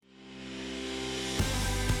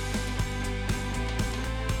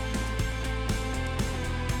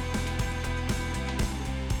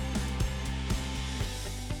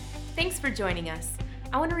for joining us.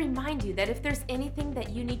 I want to remind you that if there's anything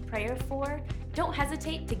that you need prayer for, don't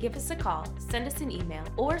hesitate to give us a call, send us an email,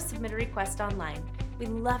 or submit a request online. We'd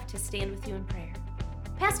love to stand with you in prayer.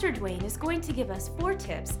 Pastor Duane is going to give us 4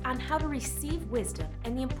 tips on how to receive wisdom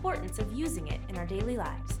and the importance of using it in our daily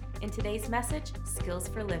lives. In today's message, Skills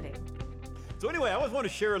for Living. So anyway, I always want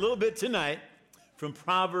to share a little bit tonight from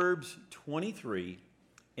Proverbs 23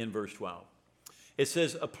 in verse 12. It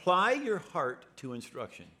says, apply your heart to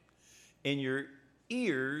instruction and your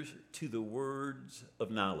ears to the words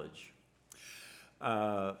of knowledge.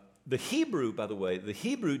 The Hebrew, by the way, the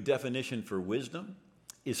Hebrew definition for wisdom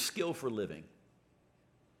is skill for living.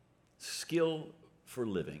 Skill for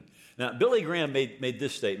living. Now, Billy Graham made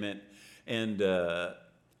this statement, and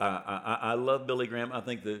I love Billy Graham. I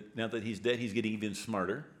think that now that he's dead, he's getting even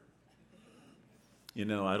smarter. You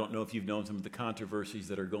know, I don't know if you've known some of the controversies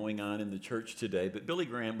that are going on in the church today, but Billy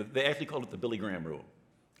Graham, they actually called it the Billy Graham rule,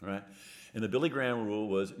 right? And the Billy Graham rule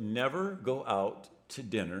was never go out to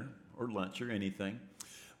dinner or lunch or anything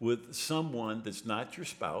with someone that's not your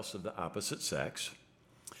spouse of the opposite sex.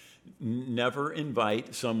 Never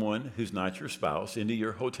invite someone who's not your spouse into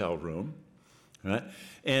your hotel room, right?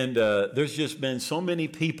 And there's just been so many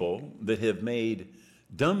people that have made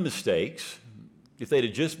dumb mistakes. If they'd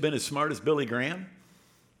have just been as smart as Billy Graham,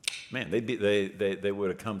 man, they would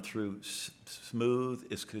have come through smooth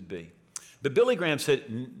as could be. But Billy Graham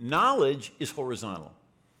said knowledge is horizontal.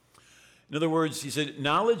 In other words, he said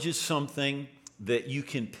knowledge is something that you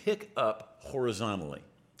can pick up horizontally.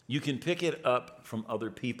 You can pick it up from other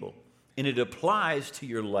people, and it applies to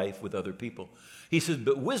your life with other people. He said,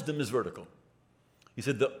 but wisdom is vertical. He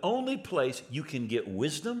said the only place you can get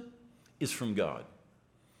wisdom is from God.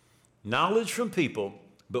 Knowledge from people,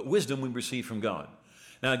 but wisdom we receive from God.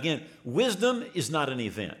 Now again, wisdom is not an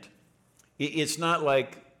event. It's not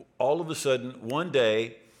like all of a sudden one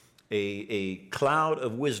day a cloud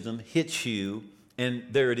of wisdom hits you and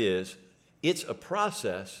there it is. It's a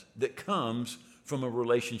process that comes from a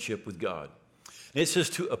relationship with God. And it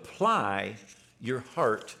says to apply your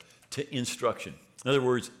heart to instruction. In other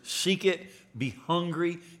words, seek it, be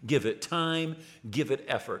hungry, give it time, give it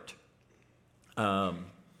effort. A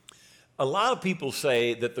lot of people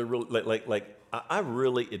say that they're really, I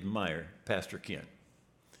really admire Pastor Ken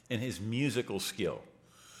and his musical skill.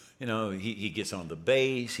 You know, he gets on the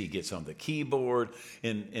bass, he gets on the keyboard,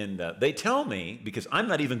 and they tell me, because I'm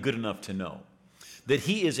not even good enough to know, that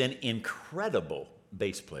he is an incredible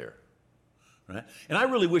bass player, right? And I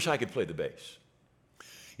really wish I could play the bass.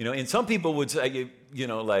 You know, and some people would say, you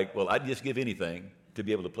know, like, well, I'd just give anything to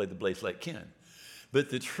be able to play the bass like Ken.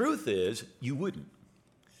 But the truth is, you wouldn't.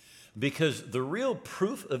 Because the real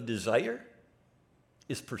proof of desire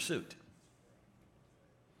is pursuit.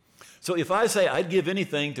 So if I say I'd give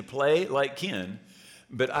anything to play like Ken,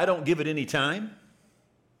 but I don't give it any time,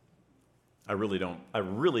 I really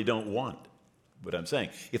don't want what I'm saying.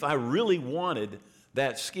 If I really wanted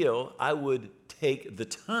that skill, I would take the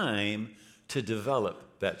time to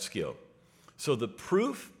develop that skill. So the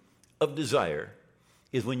proof of desire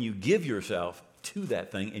is when you give yourself to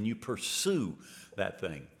that thing and you pursue that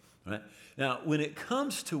thing. Right? Now, when it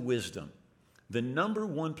comes to wisdom, the number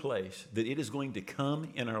one place that it is going to come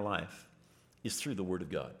in our life is through the Word of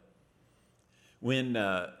God. When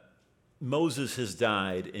Moses has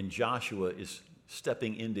died and Joshua is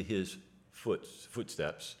stepping into his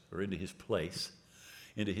footsteps or into his place,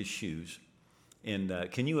 into his shoes, and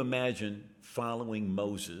can you imagine following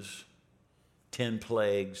Moses, 10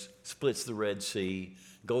 plagues, splits the Red Sea,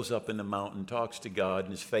 goes up in the mountain, talks to God,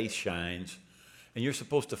 and his face shines, and you're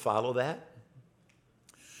supposed to follow that?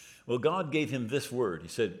 Well, God gave him this word. He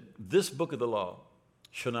said, this book of the law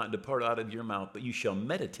shall not depart out of your mouth, but you shall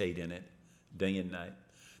meditate in it day and night,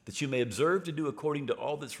 that you may observe to do according to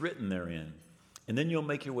all that's written therein. And then you'll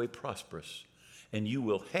make your way prosperous, and you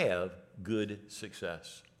will have good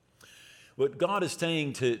success. What God is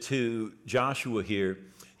saying to Joshua here,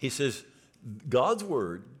 he says, God's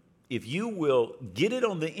word, if you will get it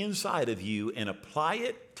on the inside of you and apply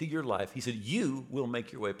it to your life, he said, you will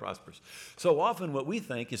make your way prosperous. So often what we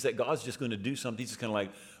think is that God's just going to do something, he's just kind of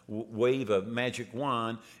like wave a magic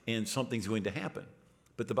wand and something's going to happen.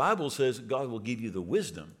 But the Bible says God will give you the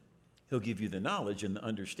wisdom. He'll give you the knowledge and the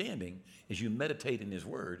understanding as you meditate in his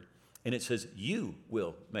word. And it says you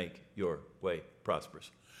will make your way prosperous.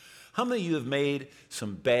 How many of you have made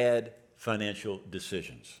some bad financial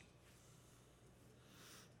decisions?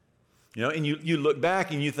 You know, and you look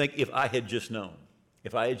back and you think, if I had just known,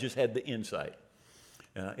 if I had just had the insight,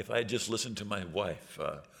 if I had just listened to my wife,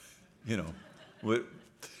 you know.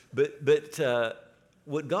 But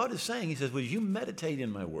what God is saying, he says, well, you meditate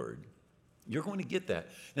in my word, you're going to get that.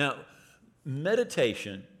 Now,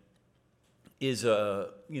 meditation is,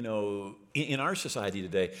 in our society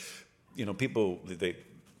today, people,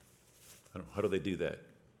 how do they do that?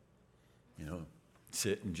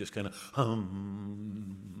 Sit and just kind of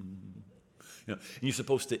and you're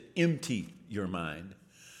supposed to empty your mind.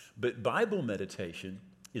 But Bible meditation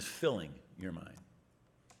is filling your mind.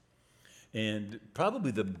 And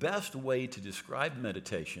probably the best way to describe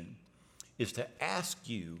meditation is to ask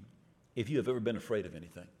you if you have ever been afraid of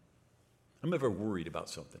anything. I'm ever worried about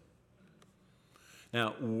something.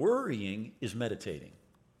 Now, worrying is meditating.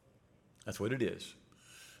 That's what it is.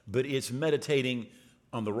 But it's meditating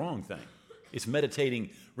on the wrong thing. It's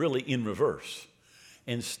meditating really in reverse.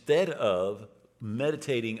 Instead of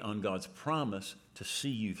meditating on God's promise to see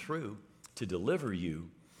you through, to deliver you,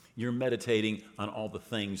 you're meditating on all the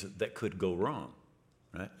things that could go wrong,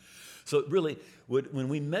 right? So really, when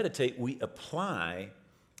we meditate, we apply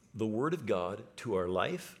the Word of God to our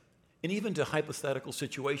life and even to hypothetical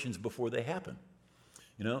situations before they happen.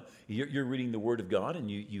 You're reading the Word of God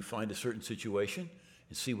and you find a certain situation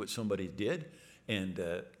and see what somebody did, and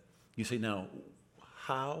you say, now,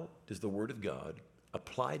 how does the Word of God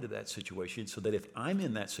apply to that situation so that if I'm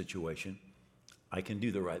in that situation, I can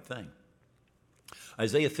do the right thing?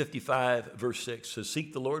 Isaiah 55, verse 6 says,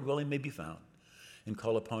 "Seek the Lord while he may be found, and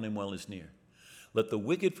call upon him while he's near. Let the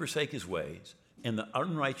wicked forsake his ways, and the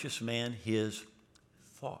unrighteous man his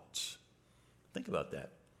thoughts." Think about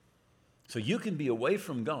that. So you can be away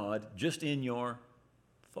from God just in your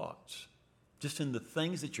thoughts, just in the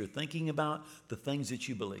things that you're thinking about, the things that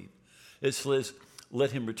you believe. It says,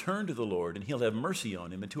 "Let him return to the Lord, and he'll have mercy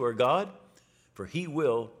on him, and to our God, for he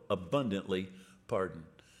will abundantly pardon."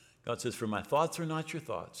 God says, "For my thoughts are not your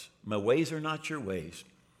thoughts, my ways are not your ways.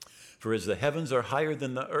 For as the heavens are higher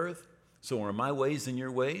than the earth, so are my ways than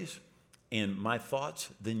your ways, and my thoughts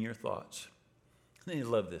than your thoughts." And I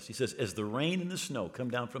love this. He says, "As the rain and the snow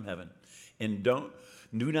come down from heaven, and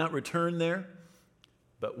do not return there,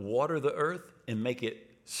 but water the earth and make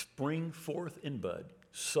it spring forth in bud,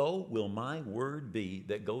 so will my word be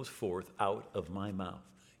that goes forth out of my mouth.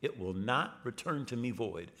 It will not return to me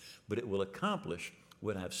void, but it will accomplish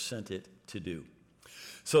what I've sent it to do."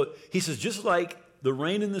 So he says, just like the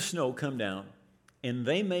rain and the snow come down and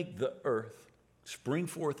they make the earth spring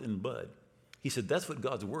forth in bud, he said that's what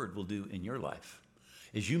God's word will do in your life.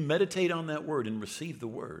 As you meditate on that word and receive the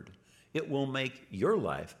word, it will make your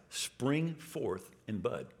life spring forth in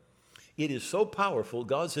bud. It is so powerful,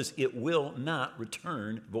 God says it will not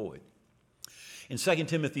return void. In 2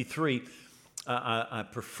 Timothy 3, I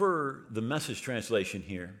prefer the Message translation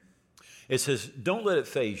here. It says, "Don't let it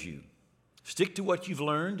faze you. Stick to what you've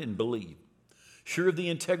learned and believe, sure of the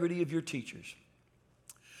integrity of your teachers.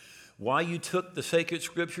 Why you took the sacred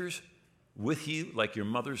scriptures with you like your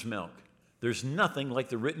mother's milk. There's nothing like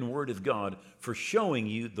the written word of God for showing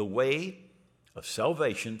you the way of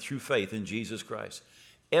salvation through faith in Jesus Christ."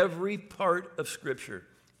 Every part of Scripture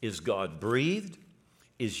is God-breathed,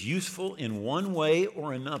 is useful in one way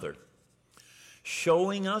or another,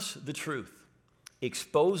 showing us the truth,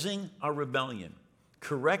 exposing our rebellion,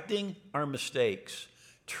 correcting our mistakes,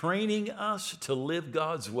 training us to live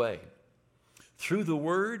God's way. Through the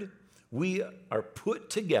Word, we are put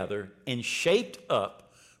together and shaped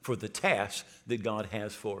up for the task that God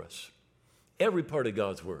has for us. Every part of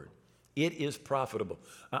God's Word. It is profitable.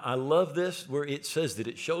 I love this where it says that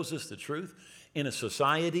it shows us the truth in a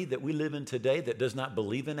society that we live in today that does not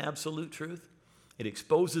believe in absolute truth. It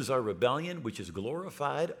exposes our rebellion, which is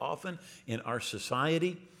glorified often in our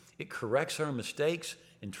society. It corrects our mistakes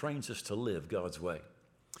and trains us to live God's way.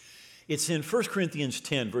 It's in 1 Corinthians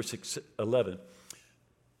 10, verse 11,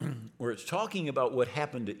 where it's talking about what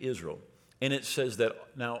happened to Israel. And it says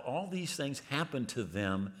that now all these things happened to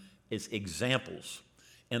them as examples,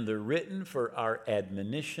 and they're written for our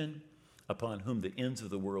admonition upon whom the ends of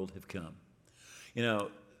the world have come.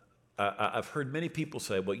 I've heard many people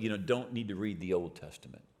say, well, don't need to read the Old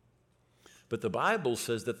Testament. But the Bible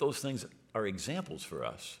says that those things are examples for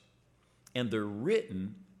us, and they're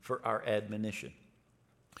written for our admonition.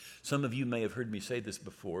 Some of you may have heard me say this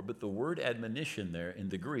before, but the word admonition there in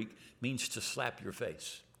the Greek means to slap your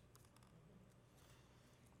face.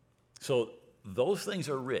 So those things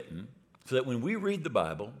are written so that when we read the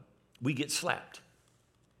Bible, we get slapped.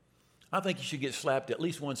 I think you should get slapped at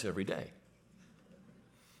least once every day.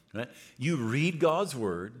 Right? You read God's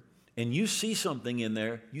word and you see something in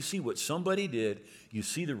there, you see what somebody did, you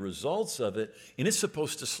see the results of it, and it's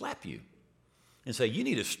supposed to slap you and say, you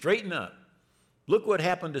need to straighten up. Look what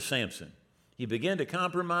happened to Samson. He began to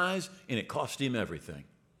compromise and it cost him everything.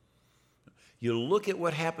 You look at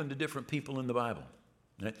what happened to different people in the Bible.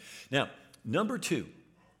 Right? Now, number two,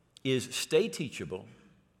 is stay teachable,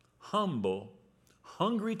 humble,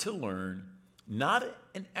 hungry to learn, not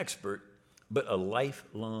an expert, but a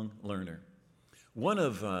lifelong learner. One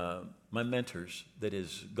of my mentors that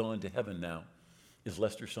has gone to heaven now is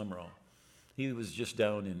Lester Summerall. He was just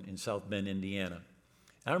down in South Bend, Indiana.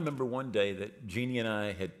 I remember one day that Jeannie and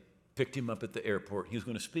I had picked him up at the airport. He was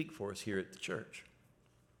going to speak for us here at the church.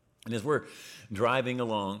 And as we're driving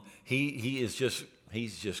along, he's just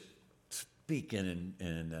speaking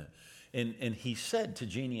and he said to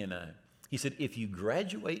Jeannie and I, he said, if you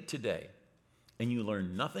graduate today and you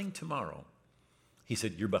learn nothing tomorrow, he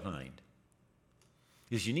said, you're behind.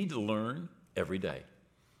 Because you need to learn every day.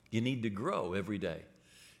 You need to grow every day.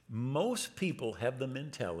 Most people have the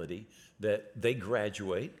mentality that they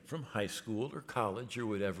graduate from high school or college or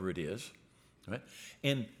whatever it is, right?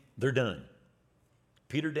 And they're done.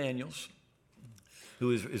 Peter Daniels,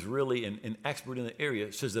 who is really an expert in the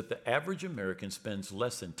area, says that the average American spends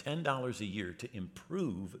less than $10 a year to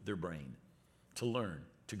improve their brain, to learn,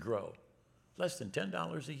 to grow. Less than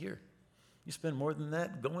 $10 a year. You spend more than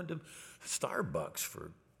that going to Starbucks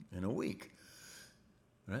in a week,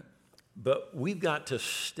 right? But we've got to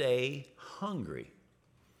stay hungry.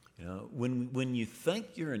 You know, when you think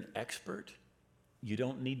you're an expert, you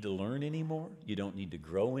don't need to learn anymore. You don't need to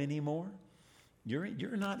grow anymore.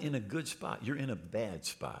 You're not in a good spot. You're in a bad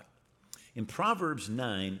spot. In Proverbs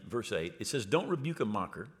 9, verse 8, it says, don't rebuke a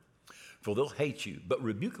mocker, for they'll hate you, but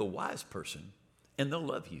rebuke a wise person, and they'll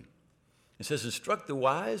love you. It says, instruct the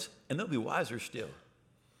wise, and they'll be wiser still.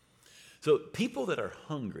 So people that are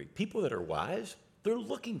hungry, people that are wise, they're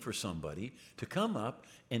looking for somebody to come up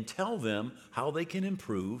and tell them how they can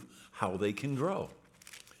improve, how they can grow.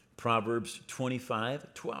 Proverbs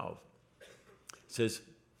 25:12 says,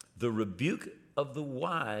 the rebuke of the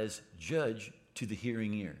wise judge to the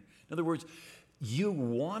hearing ear. In other words, you're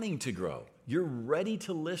wanting to grow. You're ready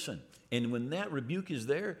to listen. And when that rebuke is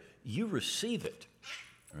there, you receive it,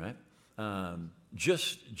 right?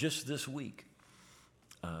 Just this week,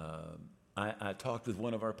 I talked with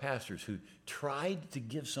one of our pastors who tried to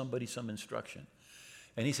give somebody some instruction.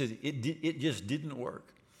 And he said, it just didn't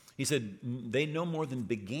work. He said, they no more than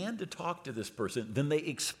began to talk to this person than they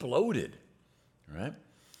exploded, right?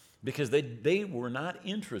 Because they were not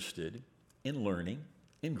interested in learning,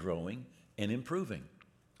 in growing, and improving.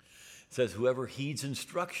 It says, whoever heeds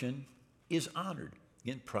instruction is honored.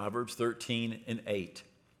 In Proverbs 13:8.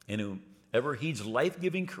 And whoever heeds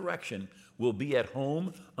life-giving correction will be at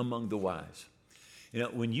home among the wise. You know,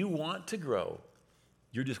 when you want to grow,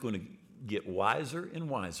 you're just going to get wiser and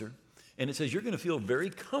wiser. And it says you're going to feel very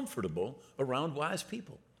comfortable around wise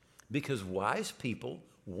people because wise people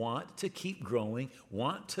want to keep growing,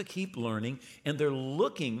 want to keep learning, and they're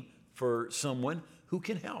looking for someone who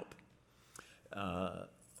can help.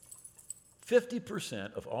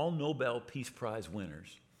 50% of all Nobel Peace Prize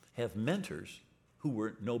winners have mentors who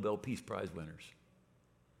were Nobel Peace Prize winners.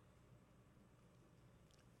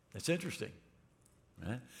 That's interesting,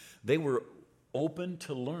 right? They were open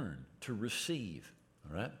to learn, to receive,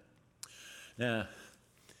 all right? Now,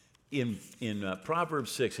 in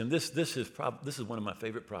Proverbs 6, and this is one of my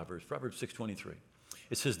favorite Proverbs, Proverbs 6:23.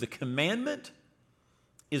 It says, the commandment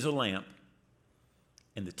is a lamp,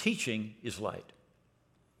 and the teaching is light.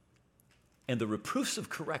 And the reproofs of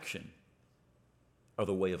correction are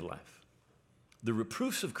the way of life. The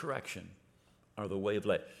reproofs of correction are the way of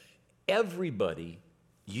life. Everybody,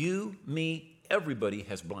 you, me, everybody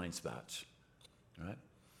has blind spots, right?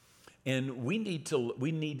 And we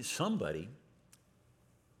need somebody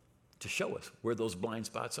to show us where those blind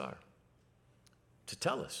spots are, to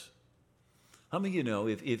tell us. How many of you know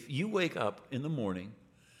if you wake up in the morning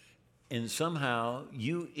and somehow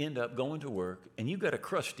you end up going to work and you've got a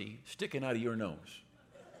crusty sticking out of your nose?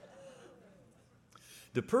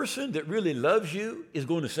 The person that really loves you is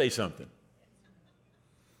going to say something.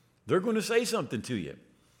 They're going to say something to you.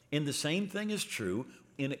 And the same thing is true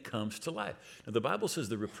when it comes to life. Now, the Bible says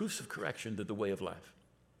the reproofs of correction are the way of life.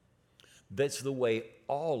 That's the way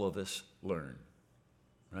all of us learn,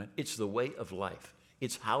 right? It's the way of life.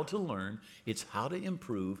 It's how to learn. It's how to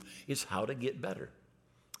improve. It's how to get better.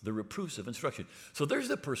 The reproofs of instruction. So there's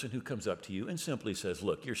the person who comes up to you and simply says,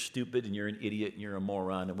 look, you're stupid and you're an idiot and you're a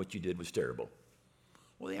moron and what you did was terrible.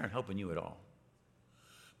 Well, they aren't helping you at all.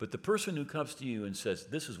 But the person who comes to you and says,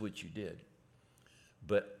 this is what you did,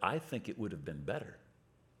 but I think it would have been better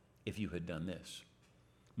if you had done this.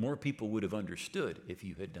 More people would have understood if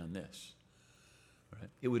you had done this.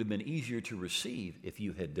 Right? It would have been easier to receive if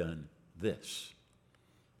you had done this.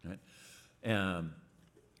 Right?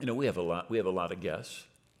 We have a lot of guests,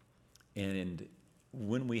 and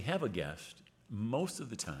when we have a guest, most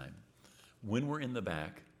of the time, when we're in the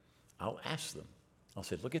back, I'll ask them. I'll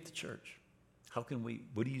say, look at the church.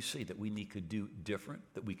 What do you see that we could do different,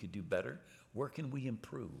 that we could do better? Where can we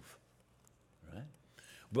improve? Right?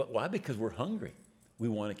 But why? Because we're hungry. We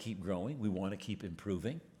want to keep growing. We want to keep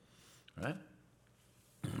improving. Right?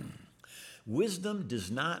 Wisdom does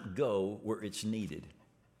not go where it's needed.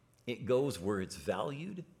 It goes where it's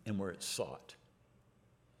valued and where it's sought.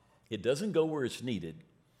 It doesn't go where it's needed.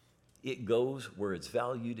 It goes where it's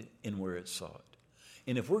valued and where it's sought.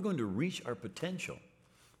 And if we're going to reach our potential,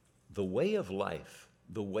 the way of life,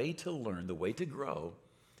 the way to learn, the way to grow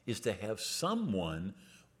is to have someone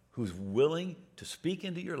who's willing to speak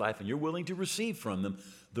into your life and you're willing to receive from them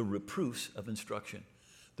the reproofs of instruction.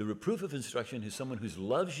 The reproof of instruction is someone who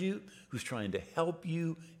loves you, who's trying to help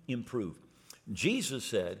you improve. Jesus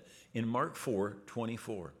said in Mark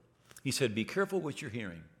 4:24, he said, be careful what you're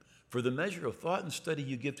hearing. For the measure of thought and study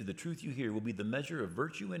you give to the truth you hear will be the measure of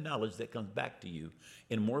virtue and knowledge that comes back to you,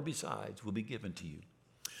 and more besides will be given to you.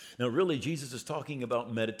 Now, really, Jesus is talking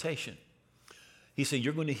about meditation. He said,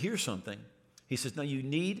 you're going to hear something. He says, now you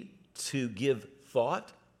need to give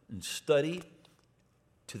thought and study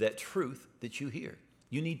to that truth that you hear.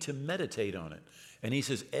 You need to meditate on it. And he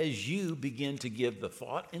says, as you begin to give the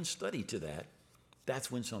thought and study to that, that's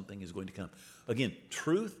when something is going to come. Again,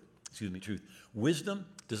 truth. Wisdom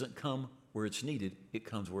doesn't come where it's needed. It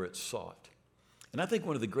comes where it's sought. And I think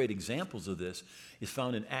one of the great examples of this is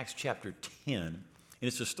found in Acts chapter 10. And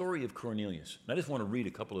it's the story of Cornelius. And I just want to read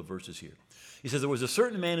a couple of verses here. He says, there was a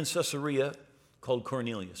certain man in Caesarea called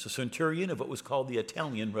Cornelius, a centurion of what was called the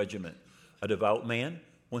Italian regiment, a devout man,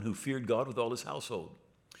 one who feared God with all his household,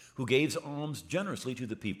 who gave alms generously to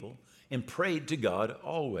the people and prayed to God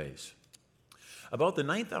always. About the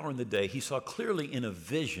 9th hour in the day, he saw clearly in a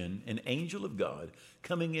vision an angel of God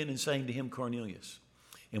coming in and saying to him, Cornelius.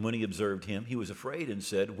 And when he observed him, he was afraid and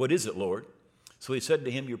said, what is it, Lord? So he said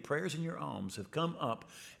to him, your prayers and your alms have come up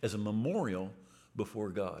as a memorial before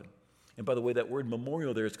God. And by the way, that word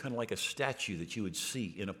memorial there is kind of like a statue that you would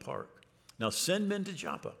see in a park. Now send men to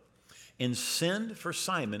Joppa and send for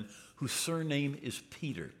Simon, whose surname is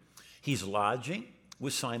Peter. He's lodging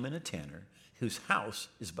with Simon a tanner, whose house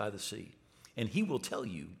is by the sea. And he will tell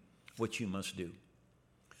you what you must do.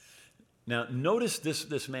 Now, notice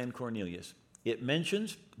this man Cornelius. It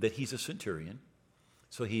mentions that he's a centurion.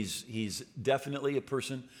 So he's definitely a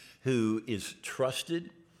person who is trusted,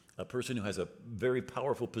 a person who has a very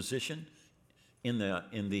powerful position in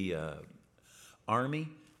the army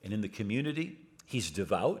and in the community. He's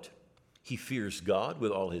devout. He fears God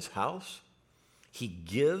with all his house. He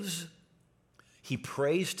gives. He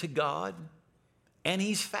prays to God. And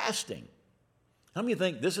he's fasting. How many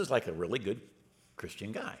think this is like a really good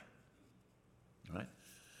Christian guy? Right?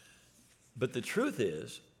 But the truth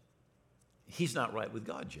is, he's not right with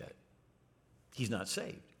God yet. He's not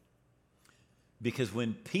saved. Because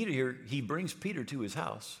when Peter here, he brings Peter to his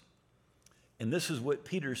house, and this is what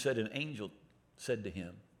Peter said, an angel said to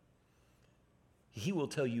him, he will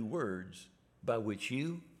tell you words by which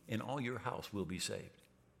you and all your house will be saved.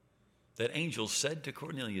 That angel said to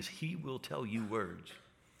Cornelius, he will tell you words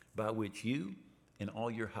by which you and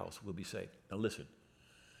all your house will be saved. Now listen,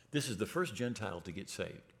 this is the first Gentile to get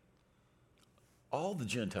saved. All the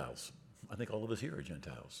Gentiles, I think all of us here are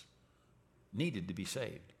Gentiles, needed to be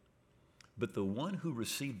saved. But the one who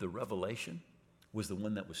received the revelation was the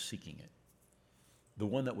one that was seeking it. The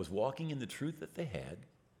one that was walking in the truth that they had.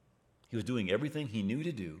 He was doing everything he knew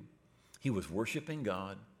to do. He was worshiping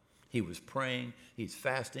God. He was praying. He's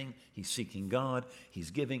fasting. He's seeking God.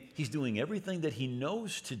 He's giving. He's doing everything that he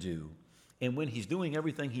knows to do. And when he's doing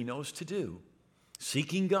everything he knows to do,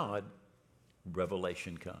 seeking God,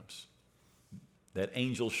 revelation comes. That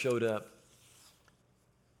angel showed up,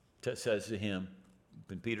 says to him,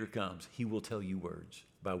 when Peter comes, he will tell you words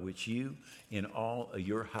by which you and all of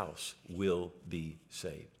your house will be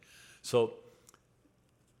saved. So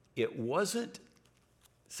it wasn't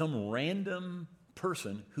some random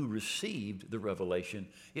person who received the revelation.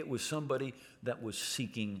 It was somebody that was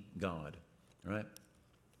seeking God, right?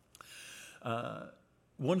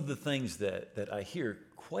 One of the things that I hear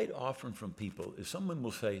quite often from people is someone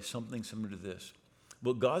will say something similar to this.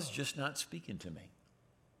 Well, God's just not speaking to me.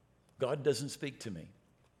 God doesn't speak to me.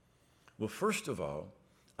 Well, first of all,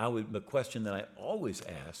 the question that I always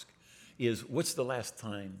ask is, what's the last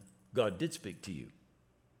time God did speak to you?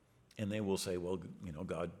 And they will say, well,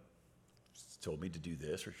 God told me to do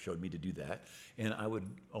this or showed me to do that. And I would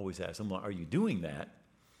always ask them, well, are you doing that?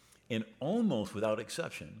 And almost without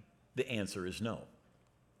exception, the answer is no.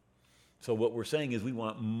 So what we're saying is we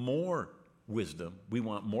want more wisdom, we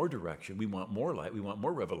want more direction, we want more light, we want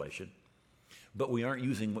more revelation, but we aren't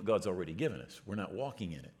using what God's already given us. We're not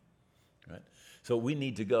walking in it. right? So we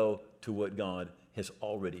need to go to what God has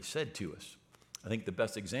already said to us. I think the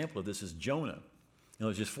best example of this is Jonah.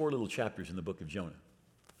 There's just 4 little chapters in the book of Jonah.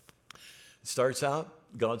 It starts out,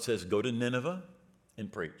 God says, go to Nineveh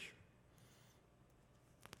and preach.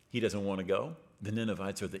 He doesn't want to go. The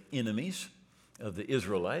Ninevites are the enemies of the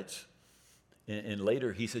Israelites. And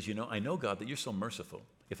later he says, I know, God, that you're so merciful.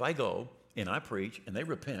 If I go and I preach and they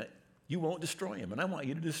repent, you won't destroy them, and I want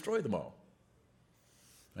you to destroy them all.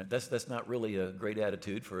 Right? That's not really a great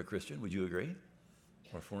attitude for a Christian, would you agree?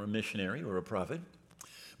 Or for a missionary or a prophet.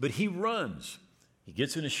 But he runs. He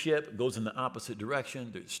gets in a ship, goes in the opposite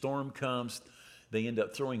direction. The storm comes. They end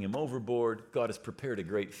up throwing him overboard. God has prepared a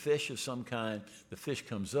great fish of some kind. The fish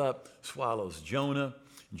comes up, swallows Jonah.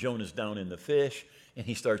 Jonah's down in the fish, and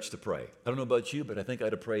he starts to pray. I don't know about you, but I think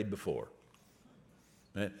I'd have prayed before.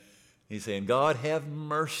 Right? He's saying, God, have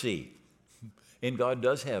mercy. And God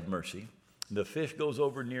does have mercy. The fish goes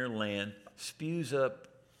over near land, spews up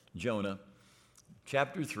Jonah.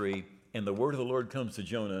 Chapter 3, and the word of the Lord comes to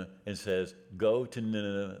Jonah and says, go to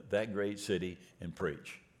Nineveh, that great city, and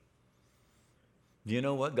preach. Do you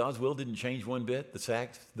know what? God's will didn't change one bit.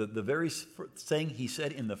 The very thing he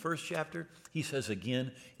said in the first chapter, he says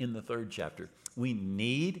again in the 3rd chapter. We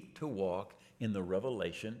need to walk in the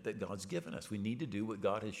revelation that God's given us. We need to do what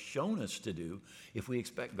God has shown us to do if we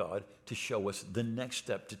expect God to show us the next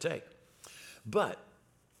step to take. But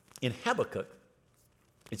in Habakkuk,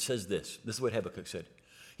 it says this. This is what Habakkuk said.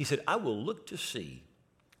 He said, I will look to see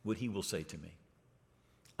what he will say to me.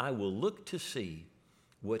 I will look to see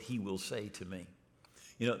what he will say to me.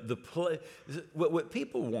 What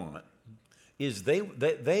people want is they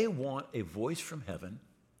want a voice from heaven.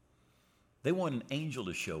 They want an angel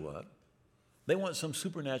to show up. They want some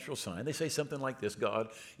supernatural sign. They say something like this, God,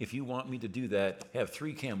 if you want me to do that, have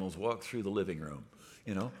 3 camels walk through the living room,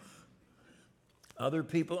 Other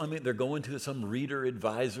people, they're going to some reader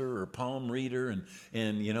advisor or palm reader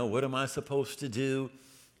and what am I supposed to do?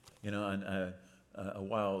 A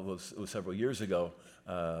while, it was several years ago,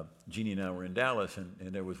 Jeannie and I were in Dallas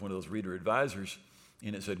and there was one of those reader advisors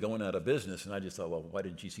and it said going out of business. And I just thought, well, why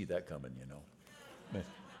didn't you see that coming,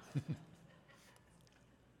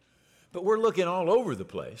 But we're looking all over the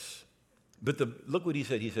place. But look what he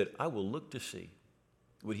said. He said, I will look to see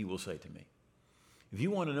what he will say to me. If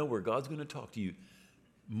you want to know where God's going to talk to you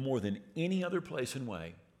more than any other place and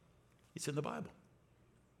way, it's in the Bible.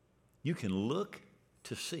 You can look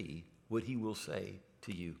to see what he will say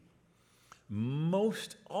to you.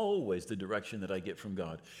 Most always the direction that I get from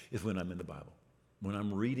God is when I'm in the Bible, when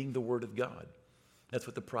I'm reading the Word of God. That's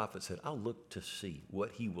what the prophet said. I'll look to see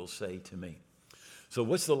what he will say to me. So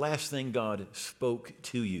what's the last thing God spoke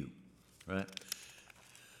to you, right?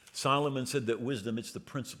 Solomon said that wisdom, it's the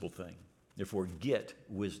principal thing. Therefore, get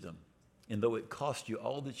wisdom. And though it cost you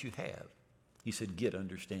all that you have, he said, get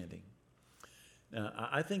understanding. Now,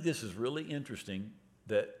 I think this is really interesting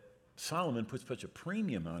that Solomon puts such a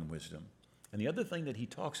premium on wisdom. And the other thing that he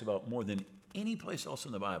talks about more than any place else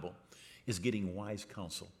in the Bible is getting wise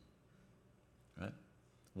counsel, right?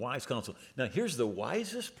 Wise counsel. Now, here's the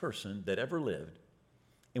wisest person that ever lived.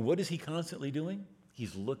 And what is he constantly doing?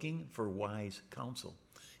 He's looking for wise counsel.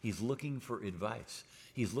 He's looking for advice.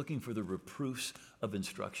 He's looking for the reproofs of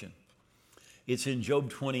instruction. It's in Job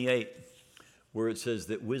 28 where it says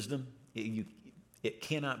that wisdom, it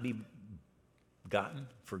cannot be gotten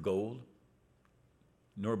for gold,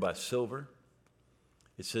 nor by silver.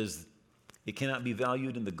 It says it cannot be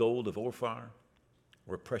valued in the gold of Ophir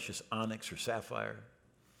or precious onyx or sapphire.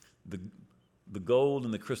 The gold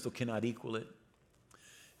and the crystal cannot equal it.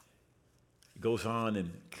 It goes on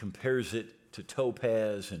and compares it to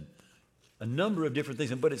topaz and a number of different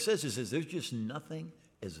things. But it says there's just nothing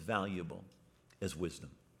as valuable as wisdom.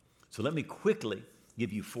 So let me quickly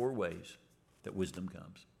give you 4 ways that wisdom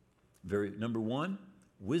comes. Number 1,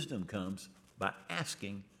 wisdom comes by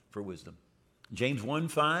asking for wisdom. James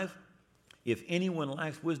 1:5, if anyone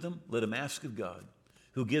lacks wisdom, let him ask of God,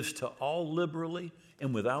 who gives to all liberally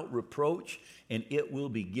and without reproach, and it will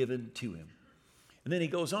be given to him. And then he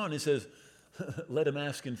goes on and says, let him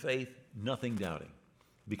ask in faith, nothing doubting.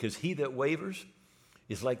 Because he that wavers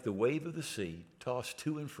is like the wave of the sea, tossed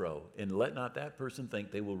to and fro, and let not that person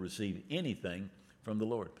think they will receive anything from the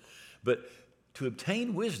Lord. But to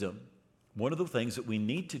obtain wisdom, one of the things that we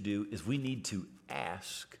need to do is we need to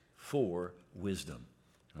ask for wisdom.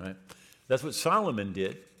 Right? That's what Solomon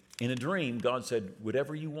did. In a dream, God said,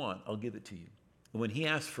 whatever you want, I'll give it to you. And when he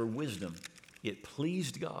asked for wisdom, it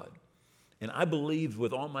pleased God. And I believe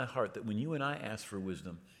with all my heart that when you and I ask for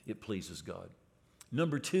wisdom, it pleases God.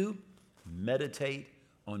 Number 2, meditate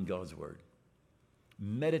on God's word.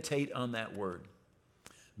 Meditate on that word.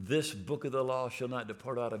 This book of the law shall not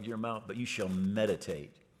depart out of your mouth, but you shall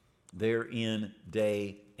meditate therein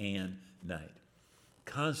day and night.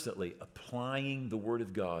 Constantly applying the word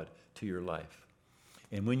of God to your life.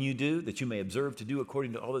 And when you do, that you may observe to do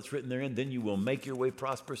according to all that's written therein, then you will make your way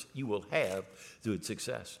prosperous. You will have good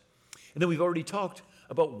success. And then we've already talked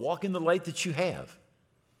about walk in the light that you have.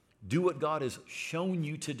 Do what God has shown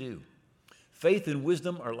you to do. Faith and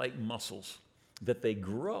wisdom are like muscles that they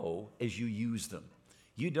grow as you use them.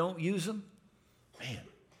 You don't use them, man,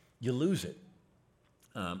 you lose it.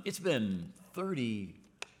 It's been 30,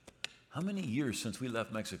 how many years since we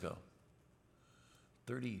left Mexico?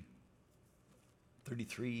 30,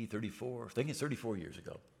 33, 34, I think it's 34 years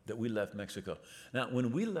ago that we left Mexico. Now,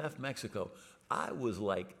 when we left Mexico, I was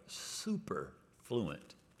like super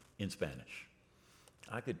fluent in Spanish.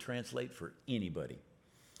 I could translate for anybody.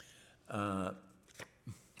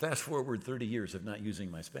 Fast forward 30 years of not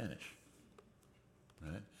using my Spanish,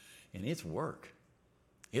 right? And it's work.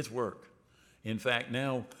 It's work. In fact,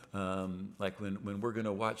 now, like when we're going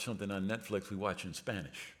to watch something on Netflix, we watch in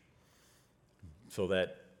Spanish so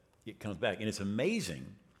that it comes back. And it's amazing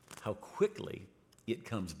how quickly it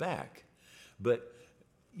comes back. But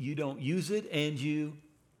you don't use it and you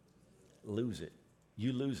lose it.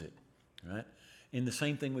 You lose it, right? And the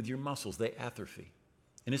same thing with your muscles. They atrophy.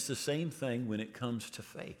 And it's the same thing when it comes to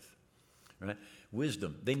faith, right?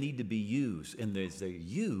 Wisdom, they need to be used. And as they're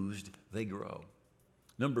used, they grow.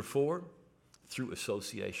 Number 4, through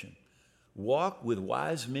association. Walk with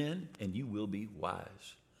wise men and you will be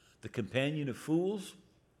wise. The companion of fools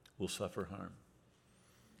will suffer harm.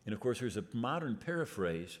 And of course, there's a modern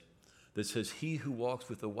paraphrase that says, he who walks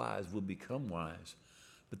with the wise will become wise,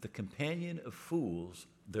 but the companion of fools,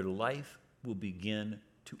 their life will begin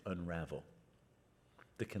to unravel.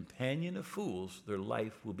 The companion of fools, their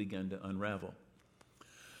life will begin to unravel.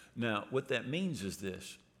 Now, what that means is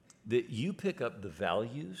this, that you pick up the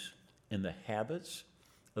values and the habits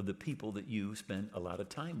of the people that you spend a lot of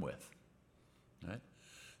time with, right?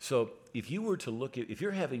 So if you were to look at, if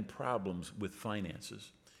you're having problems with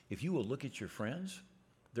finances, if you will look at your friends,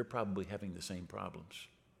 they're probably having the same problems.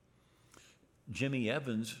 Jimmy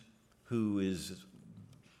Evans, who is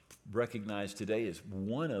recognized today as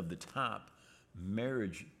one of the top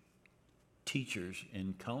marriage teachers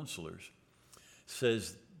and counselors,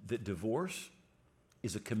 says that divorce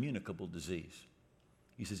is a communicable disease.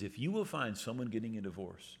 He says, if you will find someone getting a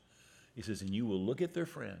divorce, he says, and you will look at their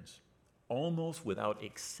friends, almost without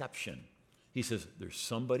exception, he says, there's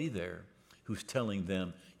somebody there who's telling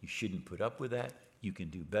them, you shouldn't put up with that, you can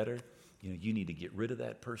do better, you need to get rid of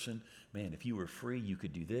that person. Man, if you were free, you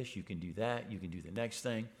could do this, you can do that, you can do the next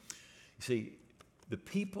thing. You see, the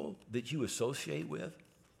people that you associate with,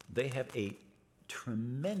 they have a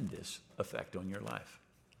tremendous effect on your life.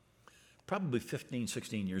 Probably 15,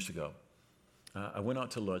 16 years ago, I went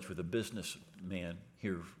out to lunch with a businessman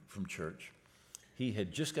here from church. He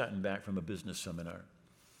had just gotten back from a business seminar.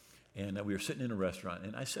 And we were sitting in a restaurant.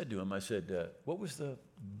 And I said to him, what was the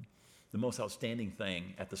most outstanding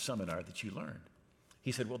thing at the seminar that you learned?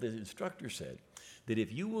 He said, well, the instructor said that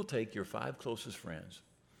if you will take your 5 closest friends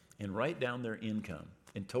and write down their income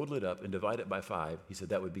and total it up and divide it by 5, he said,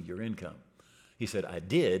 that would be your income. He said, I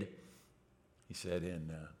did. He said, and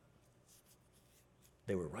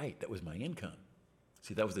they were right. That was my income.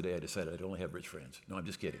 See, that was the day I decided I'd only have rich friends. No, I'm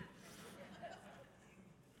just kidding.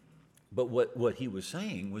 But what he was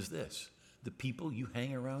saying was this. The people you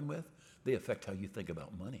hang around with, they affect how you think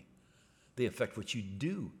about money. They affect what you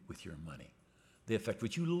do with your money. They affect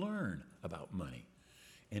what you learn about money.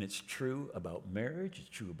 And it's true about marriage. It's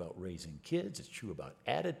true about raising kids. It's true about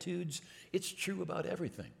attitudes. It's true about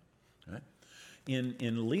everything. Right?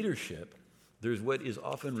 In leadership, there's what is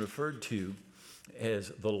often referred to as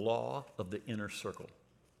the law of the inner circle.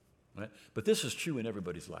 Right? But this is true in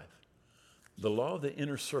everybody's life. The law of the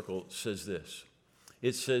inner circle says this.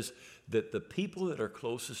 It says that the people that are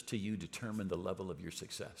closest to you determine the level of your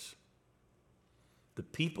success. The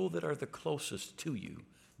people that are the closest to you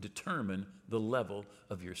determine the level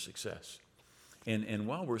of your success. And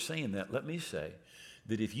while we're saying that, let me say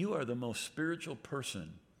that if you are the most spiritual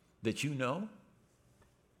person that you know,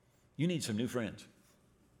 you need some new friends.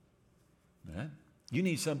 Right? You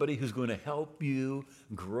need somebody who's going to help you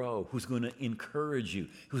grow, who's going to encourage you,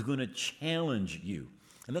 who's going to challenge you.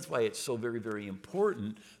 And that's why it's so very, very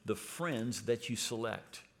important, the friends that you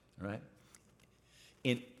select, right?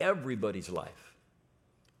 In everybody's life,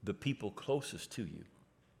 the people closest to you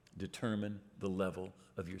determine the level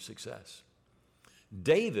of your success.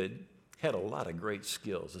 David had a lot of great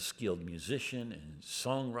skills, a skilled musician and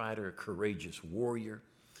songwriter, a courageous warrior.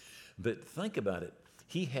 But think about it.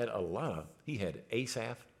 He had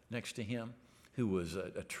Asaph, next to him, who was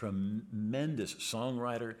a tremendous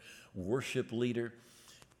songwriter, worship leader.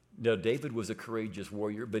 Now, David was a courageous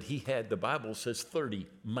warrior, but he had, the Bible says, 30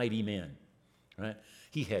 mighty men, right?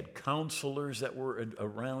 He had counselors that were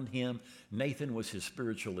around him. Nathan was his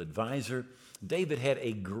spiritual advisor. David had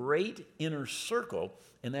a great inner circle,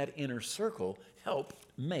 and that inner circle helped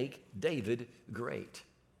make David great.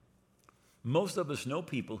 Most of us know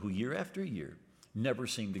people who year after year never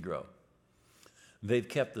seem to grow. They've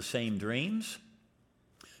kept the same dreams,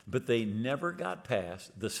 but they never got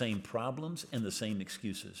past the same problems and the same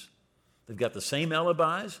excuses. They've got the same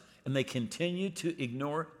alibis, and they continue to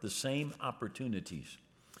ignore the same opportunities.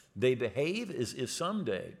 They behave as if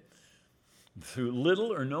someday, through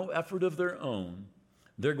little or no effort of their own,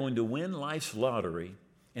 they're going to win life's lottery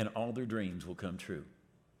and all their dreams will come true.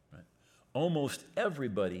 Right? Almost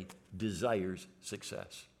everybody desires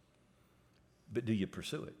success. But do you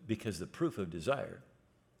pursue it? Because the proof of desire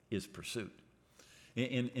is pursuit.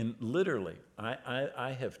 And literally,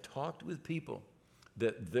 I have talked with people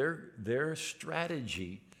that their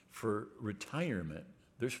strategy for retirement,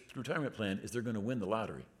 their retirement plan is they're going to win the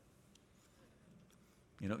lottery.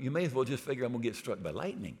 You know, you may as well just figure I'm going to get struck by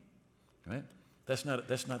lightning, right? That's not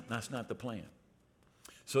the plan.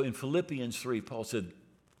 So in Philippians 3, Paul said,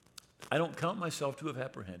 I don't count myself to have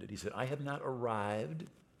apprehended. He said, I have not arrived,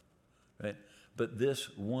 right? But this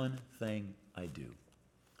one thing I do.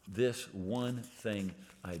 This one thing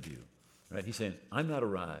I do, right? He's saying, I'm not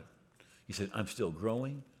arrived. He said, I'm still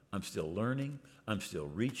growing. I'm still learning. I'm still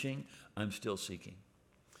reaching. I'm still seeking.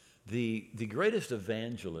 The greatest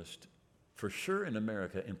evangelist, for sure in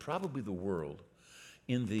America and probably the world,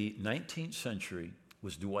 in the 19th century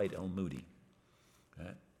was Dwight L. Moody.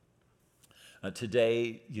 Right?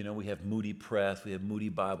 Today, you know, we have Moody Press, we have Moody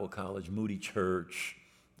Bible College, Moody Church.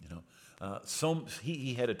 You know,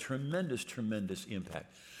 he had a tremendous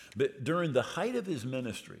impact. But during the height of his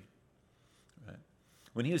ministry, right,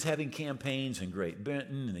 when he was having campaigns in Great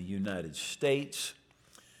Britain and the United States,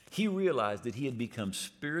 he realized that he had become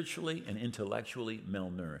spiritually and intellectually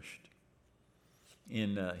malnourished.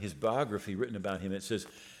 In his biography written about him, it says,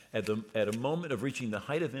 at a moment of reaching the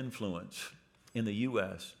height of influence in the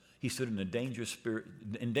U.S., he stood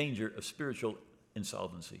in danger of spiritual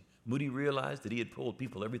insolvency. Moody realized that he had told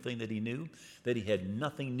people everything that he knew, that he had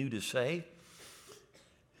nothing new to say,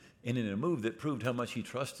 and in a move that proved how much he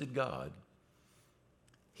trusted God,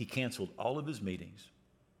 he canceled all of his meetings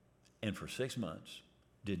and for 6 months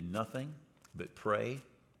did nothing but pray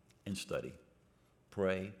and study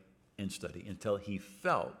until he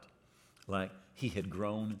felt like he had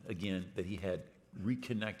grown again, that he had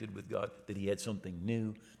reconnected with God, that he had something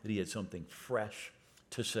new, that he had something fresh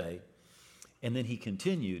to say. And then he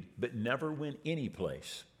continued, but never went any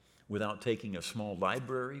place without taking a small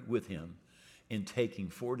library with him and taking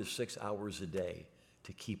 4 to 6 hours a day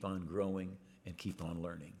to keep on growing and keep on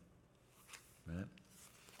learning. Right?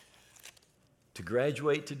 To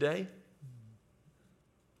graduate today,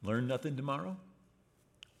 learn nothing tomorrow,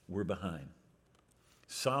 we're behind.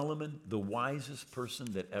 Solomon, the wisest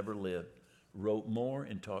person that ever lived, wrote more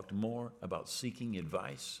and talked more about seeking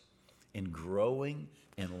advice and growing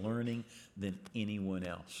and learning than anyone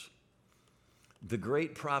else. The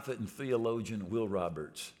great prophet and theologian Will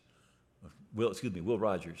Rogers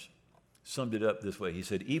summed it up this way. He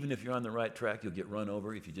said, even if you're on the right track, you'll get run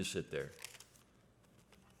over if you just sit there.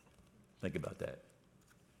 Think about that.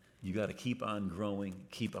 You got to keep on growing,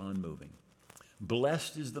 keep on moving.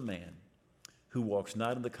 Blessed is the man who walks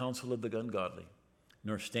not in the counsel of the ungodly,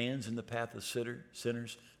 nor stands in the path of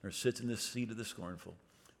sinners, nor sits in the seat of the scornful.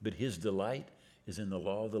 But his delight is in the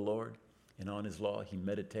law of the Lord, and on his law he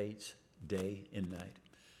meditates day and night.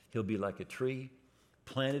 He'll be like a tree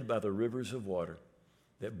planted by the rivers of water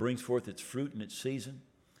that brings forth its fruit in its season,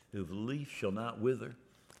 whose leaf shall not wither,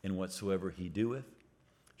 and whatsoever he doeth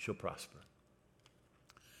shall prosper.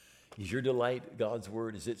 Is your delight God's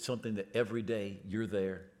word? Is it something that every day you're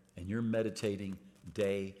there and you're meditating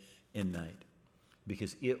day and night?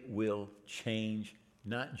 Because it will change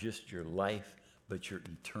not just your life, but your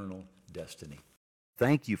eternal destiny.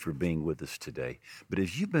 Thank you for being with us today. But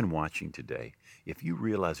as you've been watching today, if you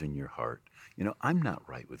realize in your heart, I'm not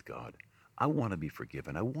right with God. I want to be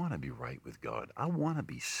forgiven. I want to be right with God. I want to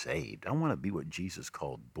be saved. I want to be what Jesus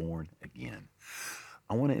called born again.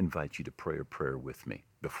 I want to invite you to pray a prayer with me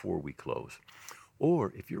before we close.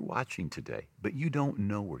 Or if you're watching today, but you don't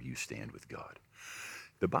know where you stand with God,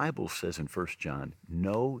 the Bible says in 1 John,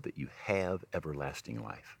 know that you have everlasting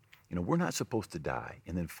life. We're not supposed to die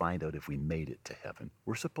and then find out if we made it to heaven.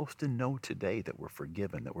 We're supposed to know today that we're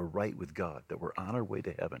forgiven, that we're right with God, that we're on our way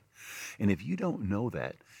to heaven. And if you don't know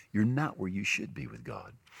that, you're not where you should be with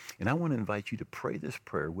God. And I want to invite you to pray this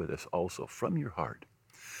prayer with us also from your heart.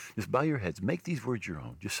 Just bow your heads. Make these words your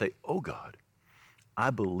own. Just say, oh God, I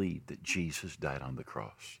believe that Jesus died on the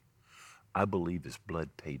cross. I believe his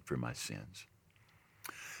blood paid for my sins.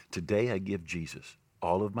 Today I give Jesus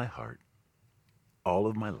all of my heart, all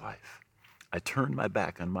of my life. I turn my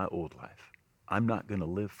back on my old life. I'm not going to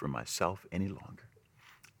live for myself any longer.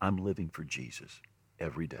 I'm living for Jesus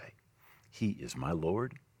every day. He is my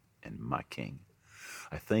Lord and my King.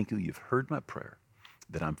 I thank you. You've heard my prayer,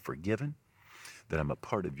 that I'm forgiven, that I'm a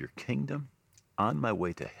part of your kingdom, on my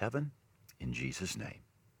way to heaven, in Jesus' name.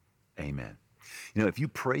 Amen. If you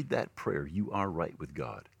prayed that prayer, you are right with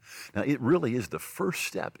God. Now, it really is the first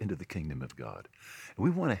step into the kingdom of God. And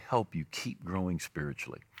we want to help you keep growing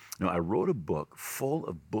spiritually. Now, I wrote a book full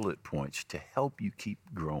of bullet points to help you keep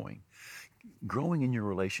growing in your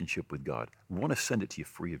relationship with God. We want to send it to you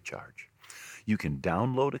free of charge. You can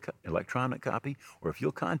download an electronic copy, or if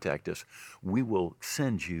you'll contact us, we will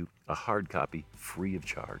send you a hard copy free of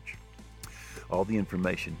charge. All the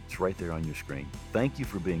information is right there on your screen. Thank you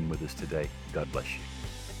for being with us today. God bless you.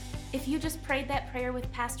 If you just prayed that prayer with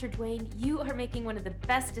Pastor Duane, you are making one of the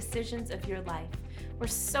best decisions of your life. We're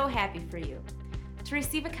so happy for you. To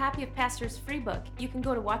receive a copy of Pastor's free book, you can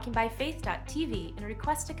go to walkingbyfaith.tv and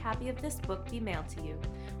request a copy of this book be mailed to you.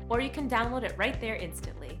 Or you can download it right there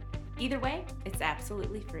instantly. Either way, it's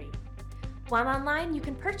absolutely free. While online, you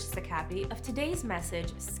can purchase a copy of today's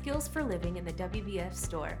message, Skills for Living, in the WBF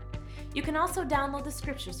store. You can also download the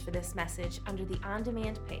scriptures for this message under the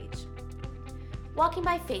on-demand page. Walking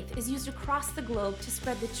by Faith is used across the globe to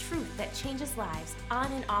spread the truth that changes lives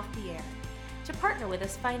on and off the air. To partner with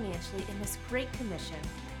us financially in this great commission,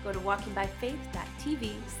 go to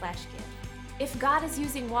walkingbyfaith.tv/give. If God is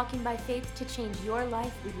using Walking by Faith to change your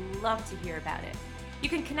life, we'd love to hear about it. You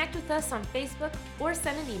can connect with us on Facebook or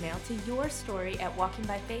send an email to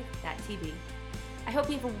yourstory@walkingbyfaith.tv. I hope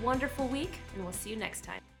you have a wonderful week, and we'll see you next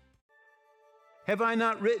time. Have I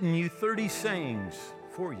not written you 30 sayings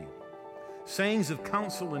for you? Sayings of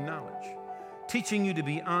counsel and knowledge, teaching you to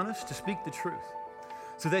be honest, to speak the truth,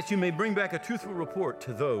 so that you may bring back a truthful report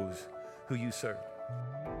to those who you serve.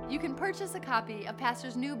 You can purchase a copy of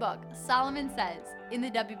Pastor's new book, Solomon Says, in the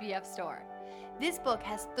WBF store. This book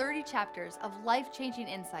has 30 chapters of life-changing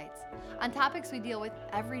insights on topics we deal with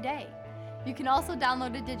every day. You can also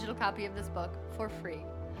download a digital copy of this book for free.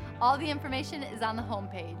 All the information is on the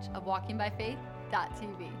homepage of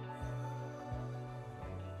walkingbyfaith.tv.